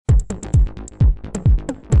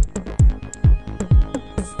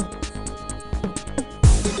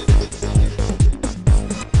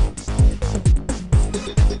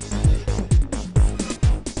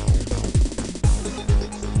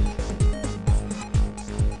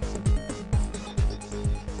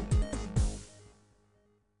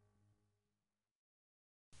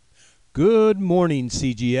Good morning,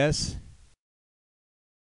 CGS.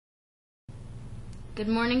 Good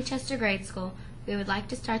morning, Chester Grade School. We would like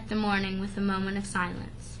to start the morning with a moment of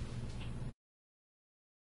silence.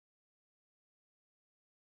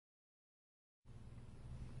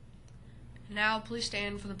 Now please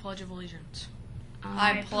stand for the Pledge of Allegiance.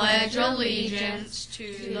 I pledge allegiance to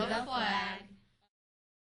the flag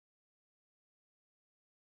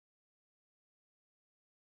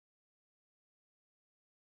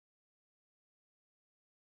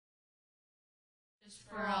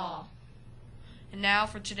for all. And now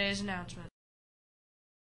for today's announcement.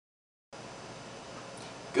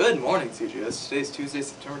 Good morning, CGS. Today is Tuesday,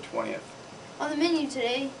 September 20th. On the menu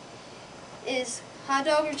today is hot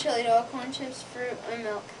dog or chili dog, corn chips, fruit, and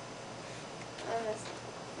milk.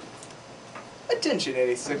 Attention,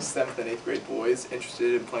 any 6th, 7th, and 8th grade boys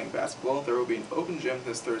interested in playing basketball. There will be an open gym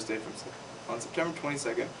this Thursday on September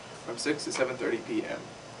 22nd from 6 to 7:30 p.m.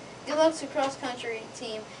 Good luck to cross country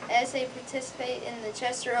team as they participate in the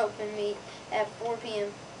Chester Open meet at 4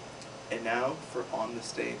 p.m. And now for On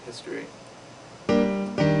This Day in History.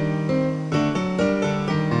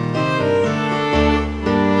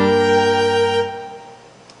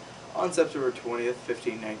 On September 20th,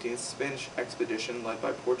 1519, a Spanish expedition led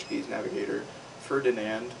by Portuguese navigator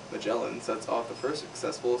Ferdinand Magellan sets off the first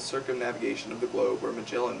successful circumnavigation of the globe, where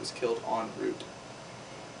Magellan was killed en route.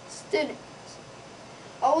 Students,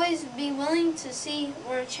 always be willing to see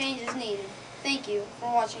where change is needed. Thank you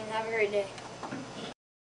for watching. Have a great day.